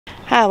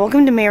Hi,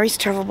 welcome to Mary's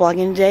Travel Blog,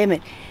 and today I'm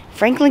at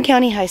Franklin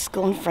County High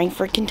School in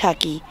Frankfort,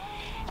 Kentucky.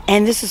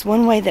 And this is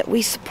one way that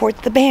we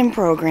support the band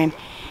program.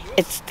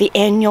 It's the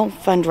annual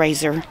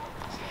fundraiser.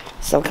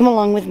 So come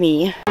along with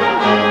me.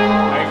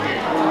 Thank you.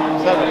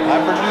 Is that a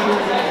hyper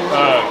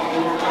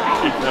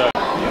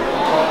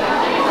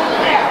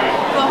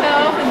So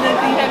how often does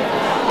he have,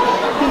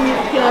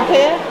 can I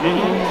pet?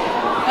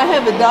 Mm-hmm. I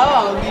have a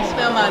dog. You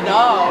smell my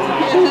dog.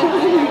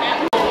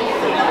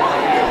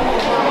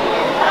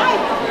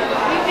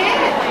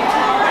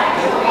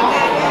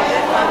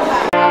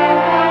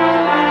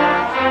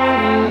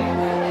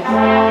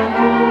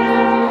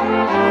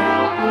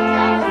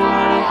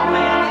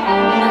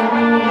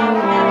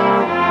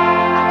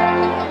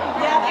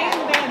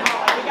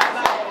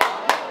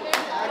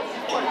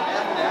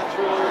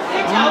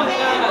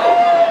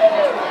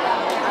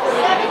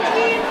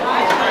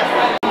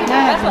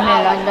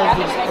 I love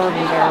these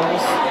bourbon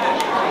barrels.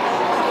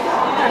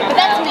 But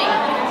that's me.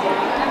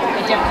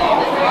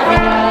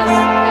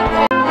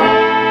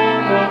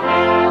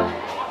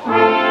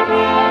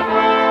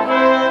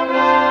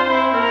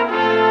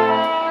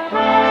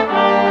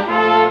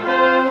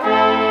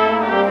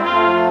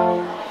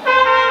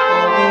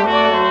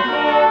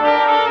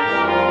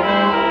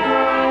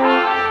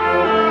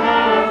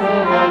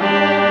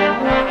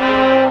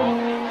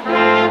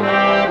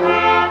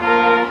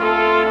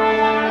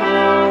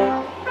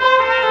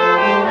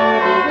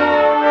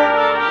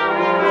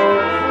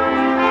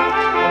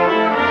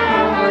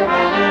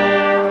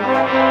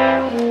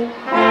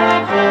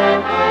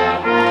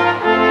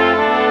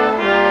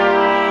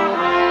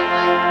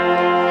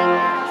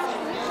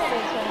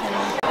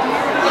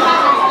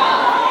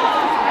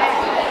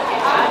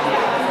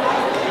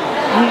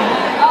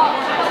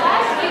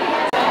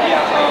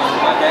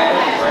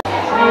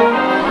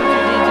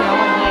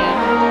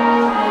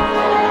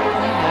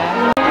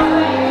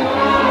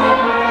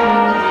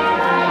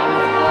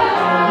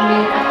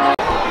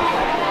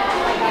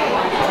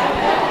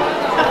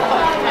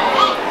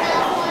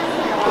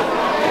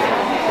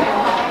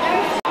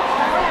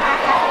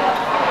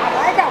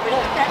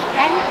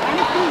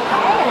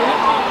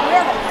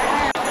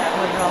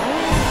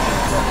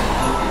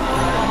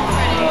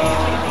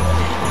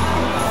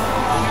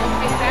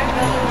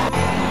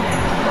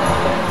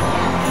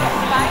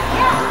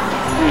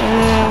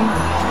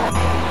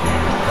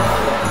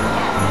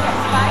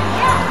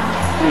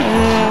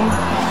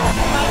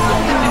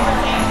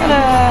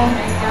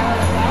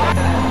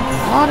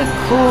 A lot of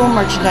cool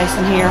merchandise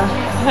in here.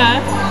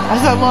 Huh? I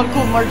saw a lot of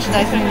cool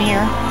merchandise in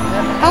here.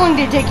 How long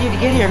did it take you to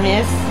get here,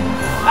 miss?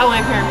 I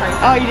live here in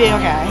Frankfort. Oh, you did?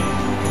 Okay.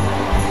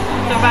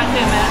 So about 10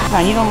 minutes.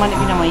 Fine, you don't mind it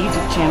being on my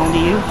YouTube channel,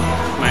 do you?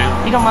 Ma'am?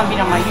 You don't mind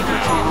being on my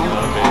YouTube channel?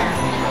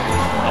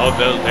 Oh, it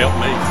doesn't help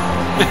me.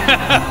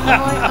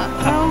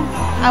 Well,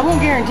 I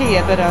won't guarantee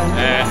it, but Nah,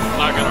 it's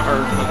not gonna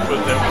hurt. Let's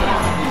put it that way.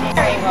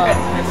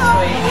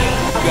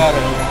 You got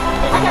it.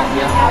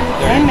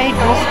 handmade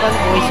ghosts by the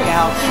Boy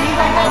Scouts.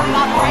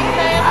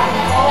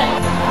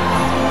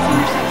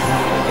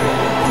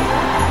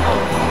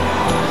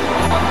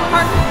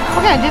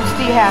 What kind of dips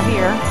do you have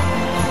here?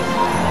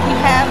 We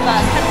have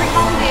country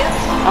home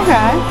dips.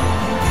 Okay.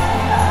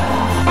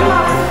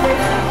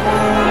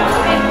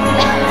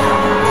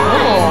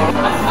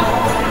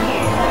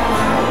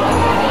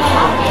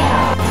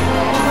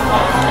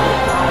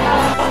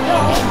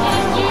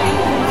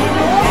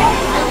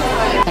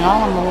 And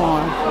all and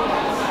more.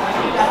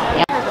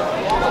 Yep.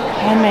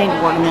 Handmade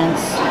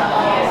ornaments. I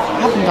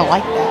happen to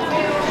like that.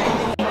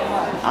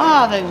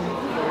 Ah, the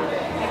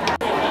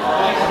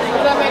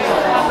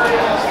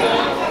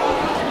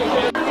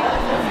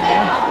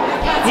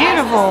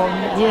beautiful.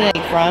 Where are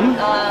they from?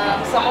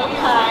 Some on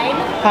pine.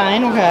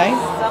 Pine, okay.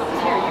 Some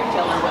here, you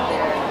tell them what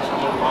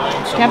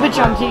they're. Can I put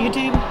you on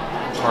YouTube?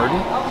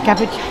 Pardon?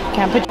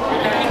 Can I put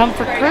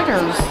Comfort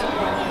Critters.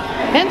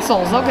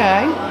 Pencils,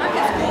 okay.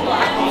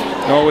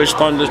 Always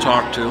fun to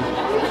talk to.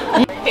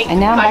 And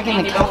now I'm back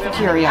in the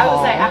cafeteria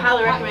hall. I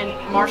highly recommend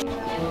Marshall.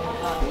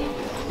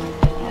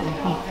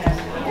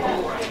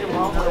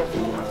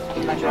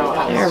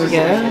 There we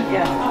go.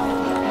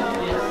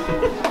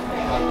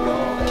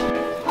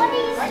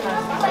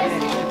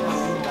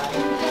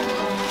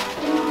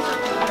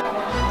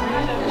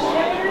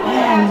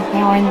 And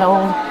now we're in the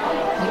old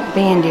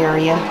band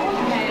area.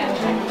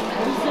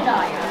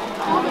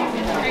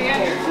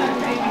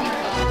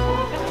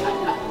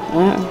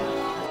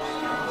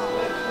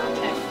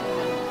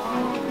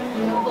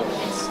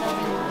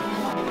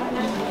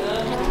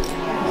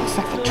 Looks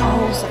like the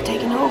trolls have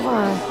taken over.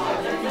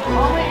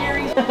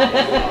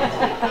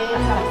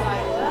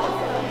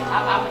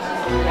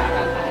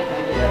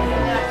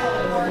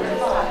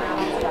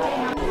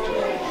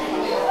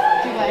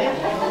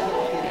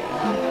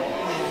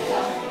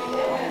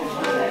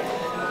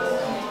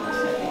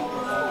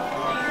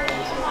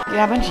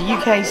 Yeah, a bunch of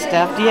UK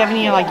stuff. Do you have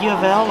any like U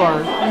of L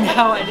or?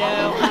 No, I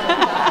don't.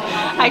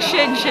 I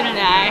should, shouldn't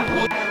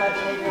I?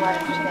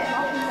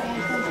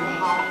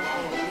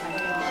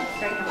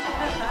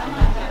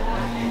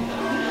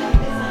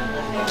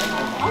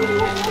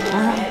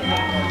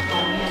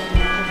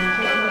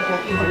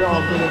 You're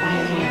all good at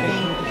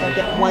anything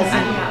that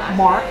wasn't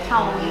marked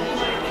Halloween.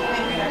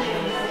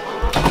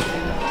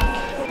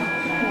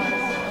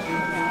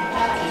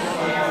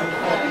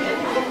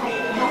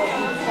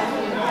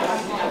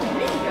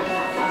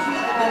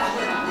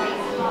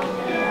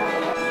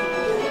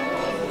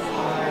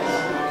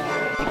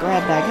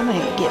 Grab bag. I'm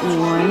gonna get me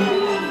one.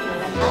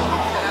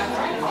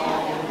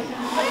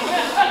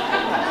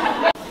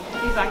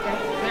 He's like,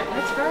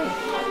 that's great.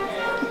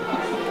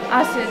 I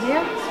said,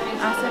 yeah.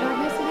 I said, I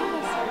guess it is.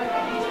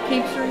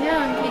 Keeps her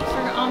young, keeps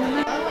her on the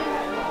move.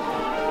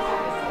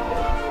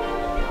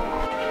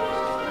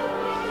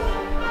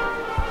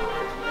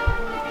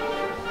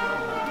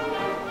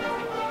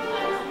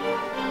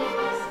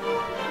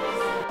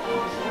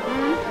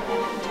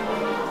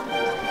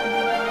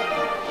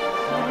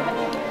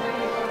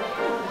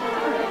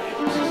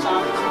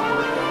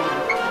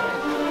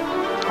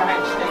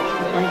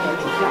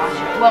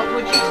 What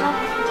would you tell me?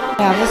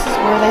 Now this is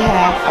where they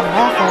have a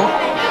raffle,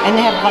 and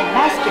they have like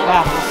basket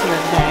raffles here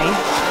today.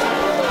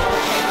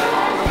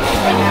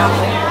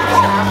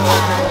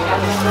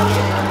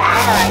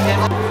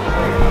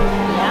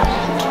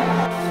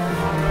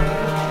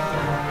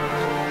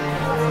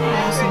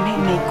 Some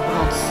handmade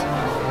quilts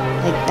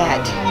like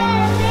that.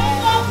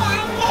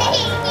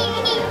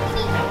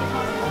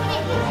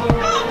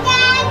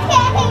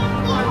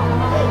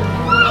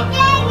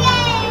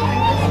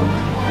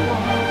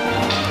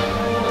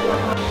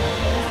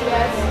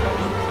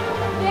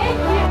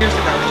 Years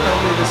ago, he told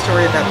me the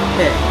story about the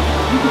pig.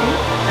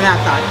 And I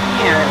thought,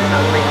 yeah, that was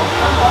unreal.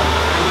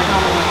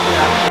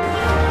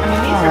 I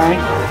mean, these are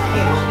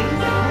huge.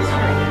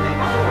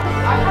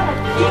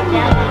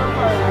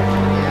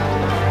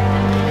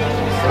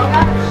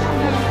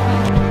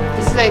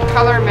 This is a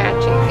color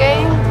matching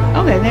game.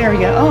 Okay, there we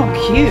go. Oh,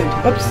 cute.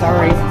 Oops,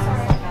 sorry.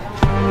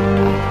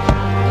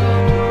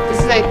 This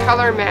is a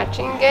color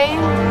matching game.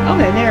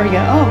 Okay, there we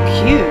go. Oh,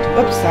 cute.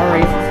 Oops,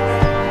 sorry.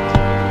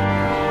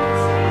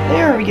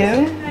 There we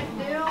go.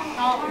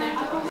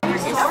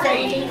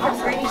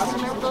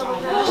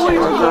 Boy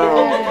or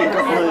girl? Pick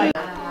up one.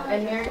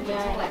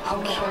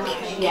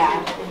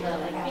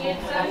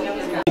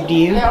 Do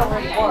you? No.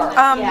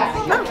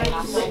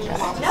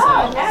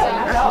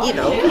 You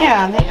know.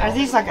 Yeah, are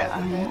these like a...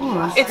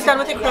 It's done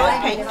with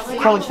acrylic paint.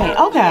 Acrylic paint.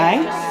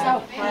 Okay.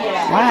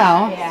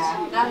 Wow.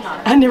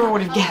 I never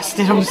would have guessed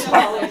it. I'm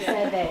sorry.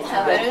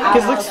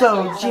 Because it looks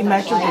so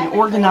geometric and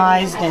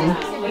organized and...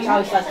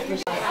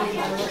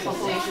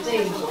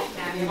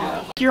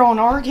 Your own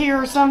art here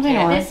or something?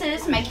 Or? This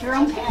is make your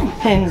own pen.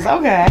 Pins,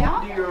 okay.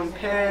 Do your own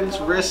pens,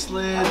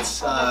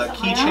 wristlets,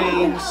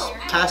 keychains,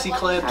 passy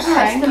clips.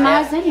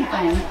 Customize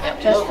anything.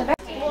 Just the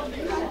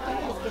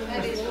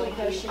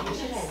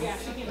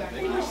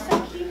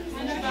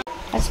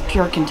That's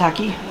pure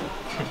Kentucky.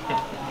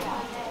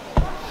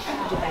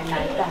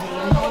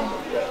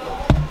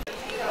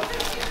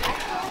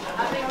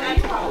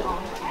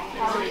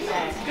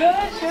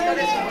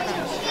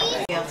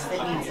 Else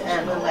that needs a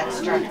little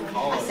extra.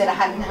 I said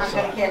I'm not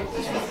going to carry. I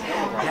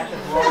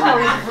don't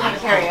really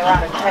carry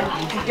around it, but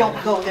you don't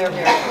go there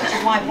very much. Which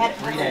is why I've had it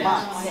for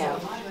months.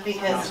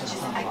 Because just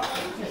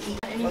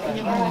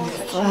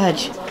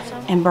Fudge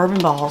and bourbon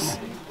balls.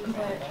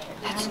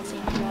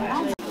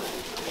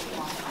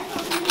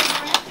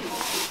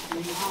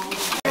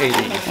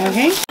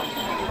 Okay.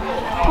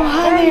 Oh,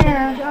 hi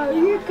there.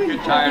 Get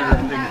tired of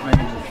things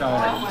making you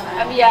shine.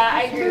 Yeah, I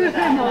agree with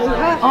that.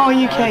 Oh,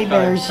 UK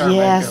bears,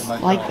 yes,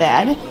 like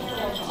that.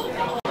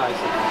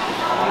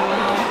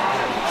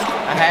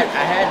 I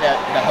had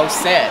the whole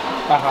set,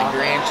 the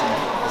Grinch and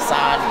the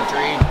sign and the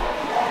tree,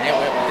 and it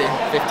went within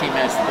 15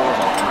 minutes of the doors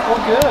open. Oh,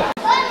 good.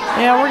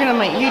 Yeah, we're gonna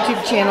make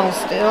YouTube channels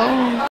still.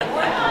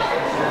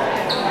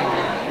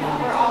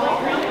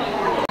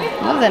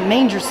 Love that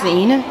manger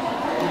scene.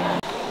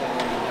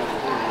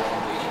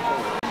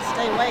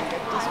 stay awake at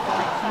this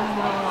point.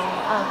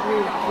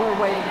 We're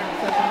waiting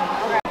for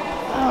something.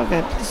 Oh,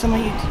 good. Some of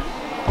you.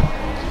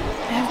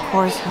 And of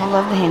course, I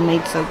love the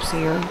handmade soaps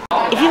here.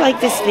 If you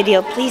like this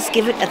video, please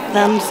give it a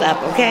thumbs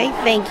up, okay?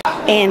 Thank you.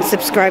 And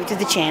subscribe to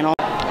the channel.